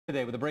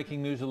Today with a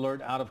breaking news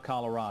alert out of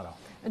Colorado.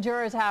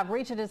 Jurors have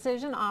reached a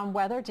decision on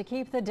whether to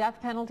keep the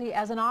death penalty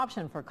as an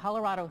option for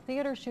Colorado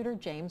theater shooter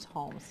James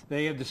Holmes.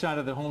 They have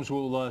decided that Holmes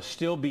will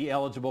still be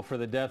eligible for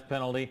the death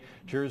penalty.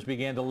 Jurors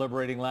began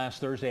deliberating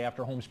last Thursday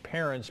after Holmes'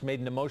 parents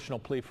made an emotional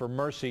plea for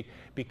mercy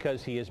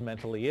because he is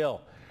mentally ill.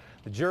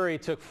 The jury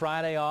took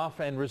Friday off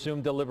and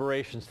resumed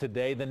deliberations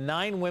today. The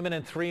 9 women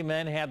and 3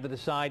 men had to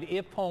decide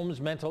if Holmes'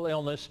 mental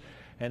illness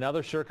and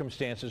other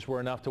circumstances were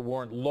enough to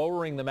warrant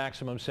lowering the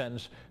maximum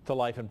sentence to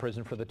life in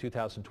prison for the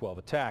 2012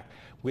 attack,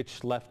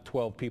 which left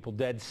 12 people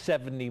dead,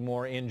 70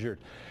 more injured.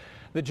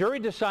 The jury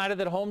decided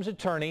that Holmes'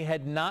 attorney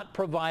had not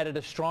provided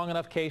a strong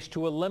enough case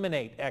to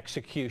eliminate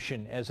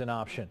execution as an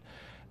option.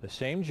 The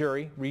same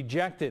jury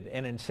rejected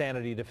an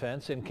insanity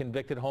defense and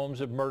convicted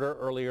Holmes of murder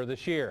earlier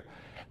this year.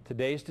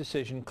 Today's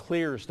decision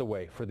clears the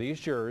way for these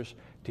jurors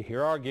to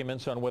hear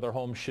arguments on whether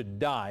Holmes should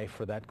die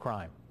for that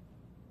crime.